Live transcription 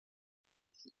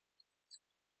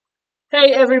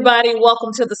Hey everybody,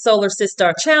 welcome to the Solar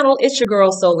Sister channel. It's your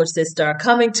girl Solar Sister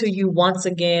coming to you once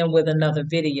again with another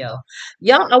video.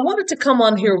 Y'all, I wanted to come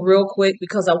on here real quick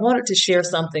because I wanted to share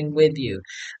something with you.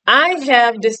 I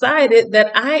have decided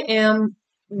that I am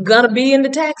gonna be in the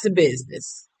taxi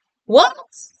business. What?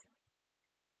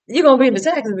 You're gonna be in the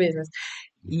taxi business?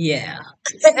 Yeah.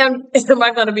 Am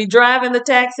I gonna be driving the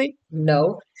taxi?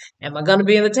 No. Am I gonna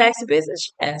be in the taxi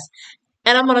business? Yes.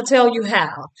 And I'm going to tell you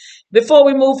how. Before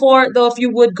we move forward, though, if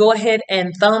you would go ahead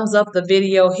and thumbs up the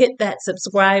video, hit that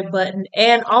subscribe button,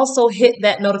 and also hit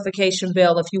that notification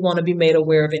bell if you want to be made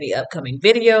aware of any upcoming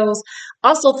videos.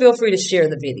 Also, feel free to share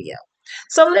the video.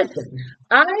 So listen,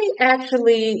 I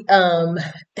actually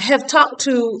have talked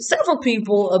to several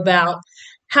people about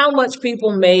how much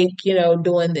people make,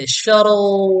 doing this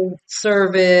shuttle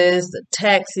service, the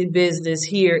taxi business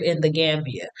here in the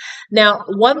Gambia. Now,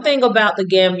 one thing about the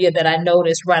Gambia that I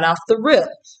noticed right off the rip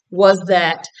was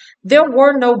that there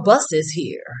were no buses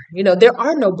here. There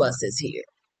are no buses here.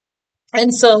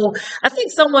 And so I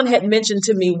think someone had mentioned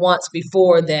to me once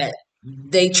before that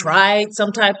they tried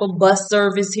some type of bus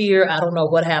service here. I don't know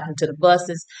what happened to the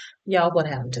buses. Y'all, what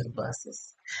happened to the buses?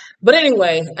 But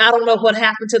anyway, I don't know what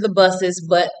happened to the buses,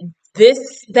 but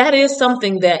that is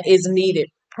something that is needed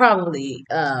probably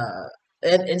and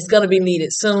it's going to be needed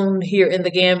soon here in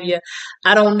the Gambia.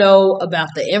 I don't know about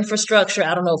the infrastructure.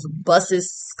 I don't know if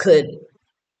buses could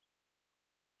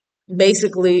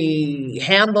basically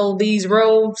handle these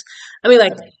roads. I mean,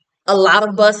 like a lot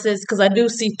of buses, because I do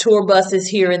see tour buses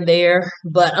here and there,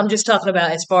 but I'm just talking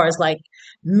about as far as like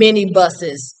mini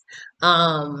buses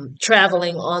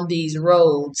traveling on these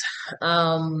roads.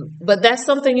 But that's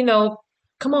something,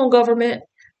 come on, government,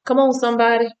 come on,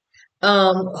 somebody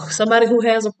who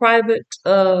has a private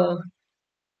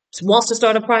wants to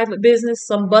start a private business,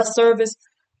 some bus service,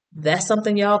 that's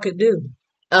something y'all could do.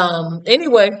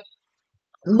 Anyway,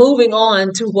 moving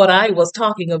on to what I was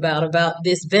talking about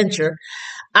this venture,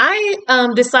 I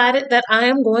decided that I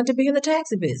am going to be in the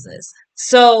taxi business.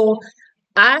 So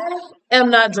I am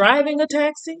not driving a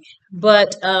taxi,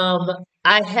 but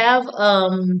I have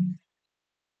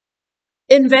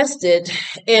invested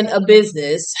in a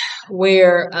business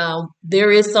where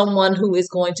there is someone who is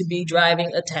going to be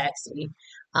driving a taxi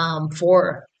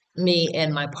for me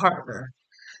and my partner.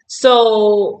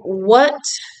 So, what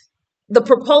the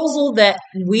proposal that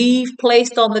we've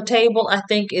placed on the table, I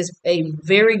think, is a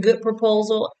very good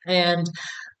proposal. And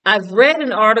I've read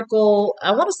an article,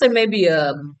 I want to say maybe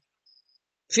a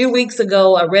few weeks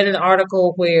ago, I read an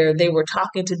article where they were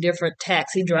talking to different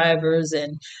taxi drivers,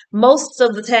 and most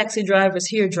of the taxi drivers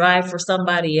here drive for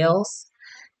somebody else.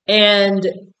 And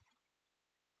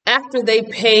after they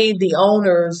pay the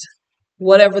owners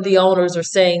whatever the owners are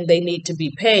saying they need to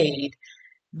be paid,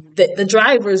 the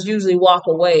drivers usually walk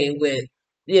away with,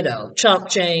 chump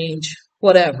change,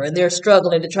 whatever. And they're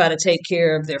struggling to try to take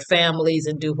care of their families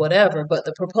and do whatever. But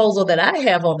the proposal that I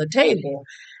have on the table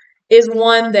is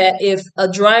one that if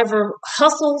a driver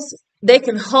hustles, they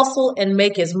can hustle and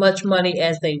make as much money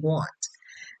as they want.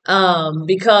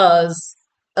 Because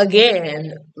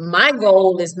again, my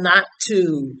goal is not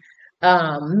to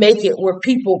make it where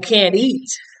people can't eat.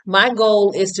 My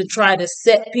goal is to try to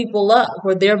set people up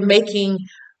where they're making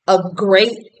a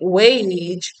great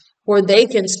wage where they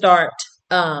can start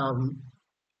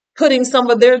putting some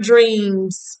of their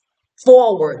dreams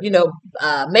forward,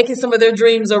 making some of their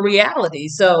dreams a reality.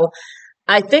 So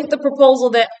I think the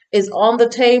proposal that is on the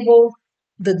table,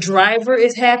 the driver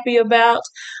is happy about.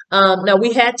 Now,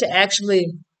 we had to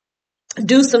actually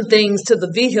do some things to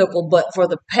the vehicle, but for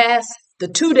the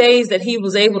 2 days that he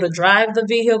was able to drive the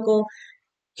vehicle,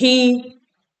 he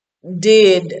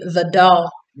did the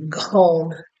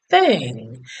doggone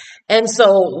thing. And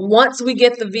so once we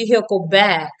get the vehicle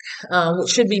back, which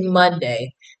should be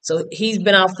Monday, so he's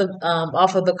been off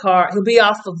of the car. He'll be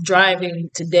off of driving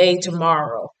today,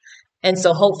 tomorrow, and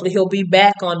so hopefully he'll be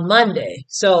back on Monday.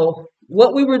 So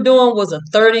what we were doing was a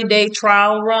 30-day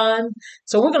trial run.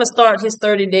 So we're going to start his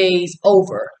 30 days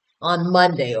over on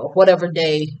Monday or whatever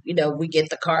day we get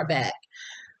the car back.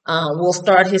 We'll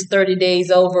start his 30 days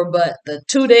over, but the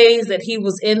 2 days that he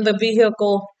was in the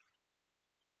vehicle,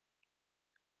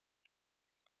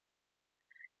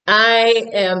 I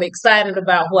am excited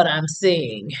about what I'm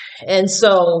seeing. And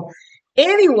so,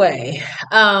 anyway,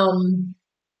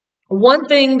 one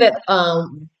thing that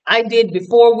I did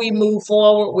before we move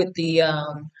forward with the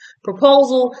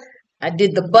proposal, I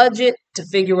did the budget to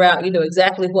figure out,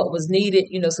 exactly what was needed,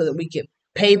 so that we could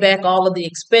pay back all of the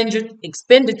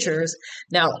expenditures.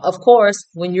 Now, of course,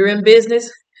 when you're in business,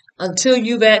 until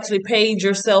you've actually paid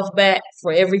yourself back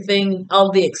for everything,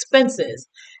 all the expenses,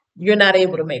 you're not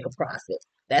able to make a profit.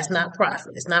 That's not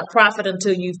profit. It's not profit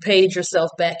until you've paid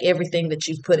yourself back everything that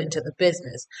you've put into the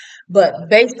business. But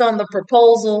based on the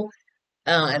proposal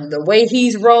and the way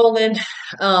he's rolling,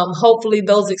 hopefully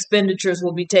those expenditures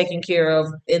will be taken care of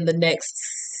in the next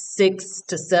 6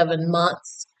 to 7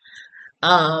 months.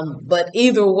 But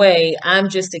either way, I'm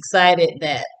just excited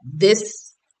that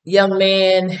this young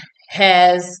man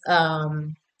has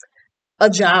a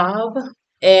job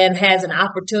and has an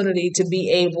opportunity to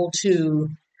be able to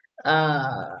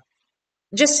uh,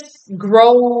 just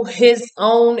grow his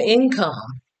own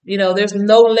income. There's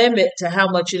no limit to how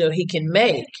much, he can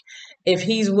make if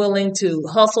he's willing to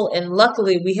hustle. And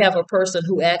luckily, we have a person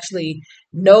who actually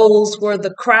knows where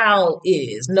the crowd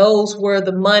is, knows where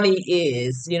the money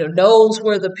is, knows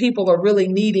where the people are really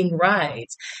needing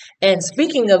rides. And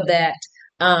speaking of that,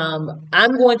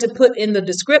 I'm going to put in the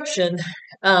description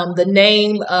the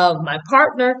name of my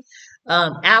partner,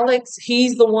 Alex.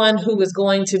 He's the one who is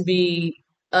going to be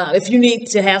if you need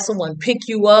to have someone pick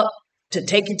you up to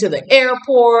take you to the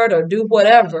airport or do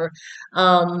whatever,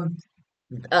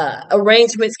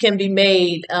 arrangements can be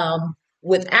made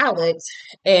with Alex,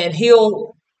 and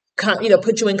he'll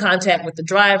put you in contact with the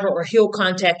driver, or he'll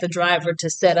contact the driver to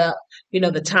set up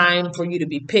the time for you to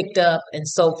be picked up and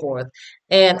so forth.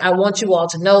 And I want you all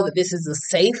to know that this is a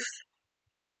safe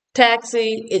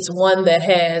taxi. It's one that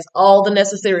has all the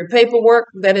necessary paperwork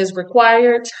that is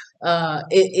required.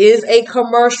 It is a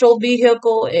commercial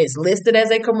vehicle. It's listed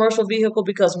as a commercial vehicle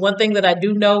because one thing that I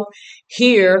do know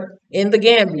here in the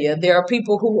Gambia, there are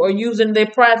people who are using their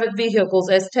private vehicles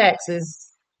as taxis.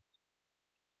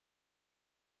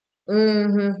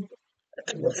 hmm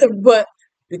But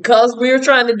because we're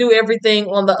trying to do everything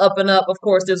on the up and up, of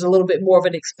course, there's a little bit more of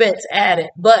an expense added.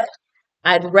 But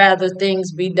I'd rather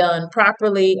things be done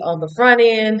properly on the front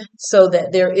end so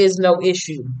that there is no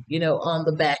issue, on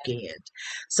the back end.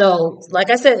 So, like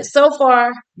I said, so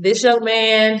far, this young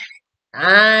man,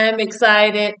 I'm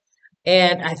excited.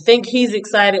 And I think he's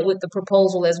excited with the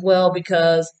proposal as well,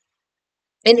 because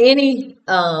in any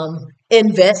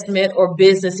investment or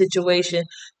business situation,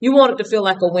 you want it to feel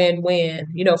like a win-win,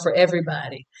 for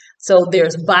everybody. So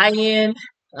there's buy-in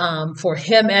for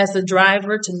him as the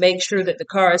driver to make sure that the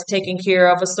car is taken care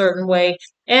of a certain way.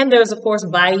 And there's, of course,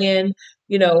 buy-in,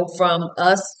 from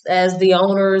us as the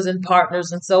owners and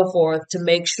partners and so forth to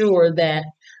make sure that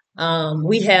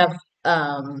we have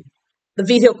the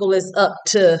vehicle is up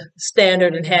to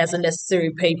standard and has the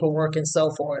necessary paperwork and so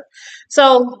forth.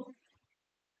 So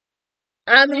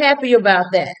I'm happy about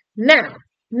that. Now,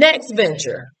 next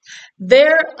venture.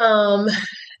 There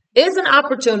is an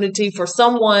opportunity for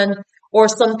someone or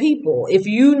some people. If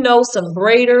you know some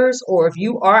braiders, or if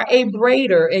you are a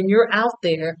braider and you're out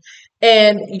there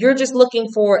and you're just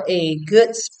looking for a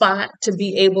good spot to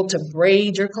be able to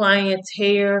braid your client's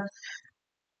hair,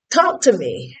 talk to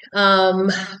me.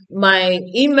 My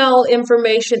email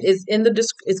information is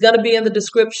is going to be in the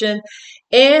description,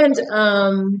 and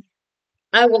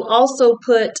I will also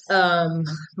put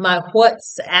my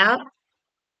WhatsApp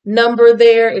number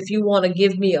there if you want to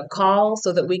give me a call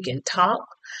so that we can talk,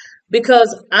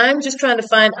 because I'm just trying to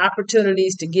find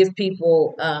opportunities to give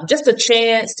people just a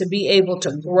chance to be able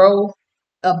to grow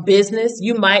a business.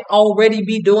 You might already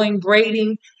be doing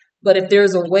braiding, but if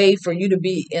there's a way for you to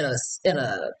be in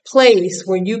a place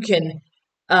where you can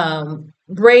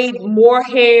braid more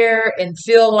hair and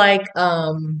feel like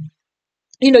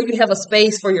you have a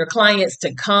space for your clients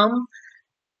to come.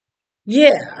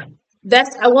 Yeah,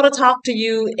 I want to talk to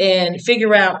you and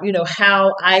figure out,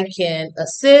 how I can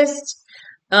assist,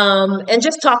 and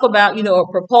just talk about, a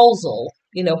proposal,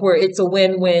 where it's a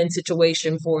win-win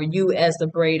situation for you as the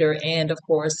braider and, of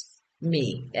course,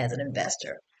 me as an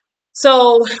investor.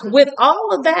 So, with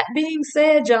all of that being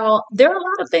said, y'all, there are a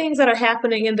lot of things that are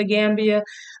happening in the Gambia.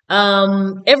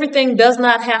 Everything does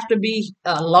not have to be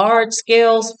a large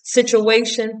scale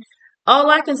situation. All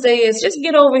I can say is just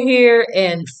get over here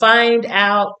and find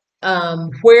out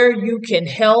where you can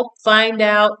help, find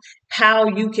out how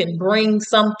you can bring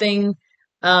something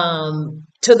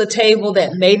to the table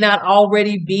that may not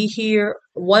already be here.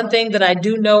 One thing that I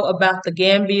do know about the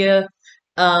Gambia,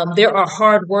 there are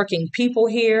hardworking people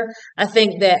here. I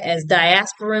think that as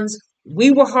diasporans,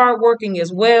 we were hardworking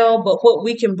as well, but what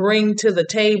we can bring to the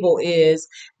table is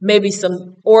maybe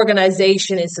some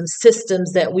organization and some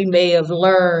systems that we may have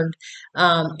learned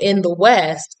in the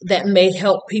West that may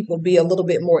help people be a little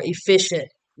bit more efficient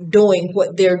doing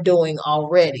what they're doing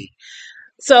already.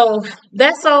 So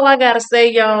that's all I gotta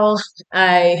say, y'all.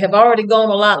 I have already gone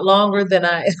a lot longer than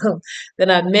I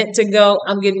than I meant to go.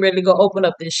 I'm getting ready to go open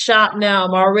up this shop now.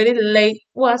 I'm already late.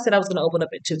 Well, I said I was gonna open up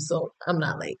at 2, so I'm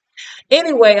not late.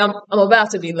 Anyway, I'm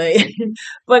about to be late.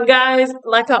 But guys,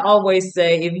 like I always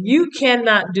say, if you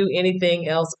cannot do anything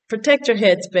else, protect your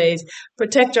head space,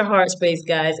 protect your heart space,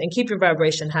 guys, and keep your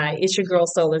vibration high. It's your girl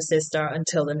Solar Sister.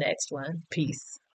 Until the next one. Peace.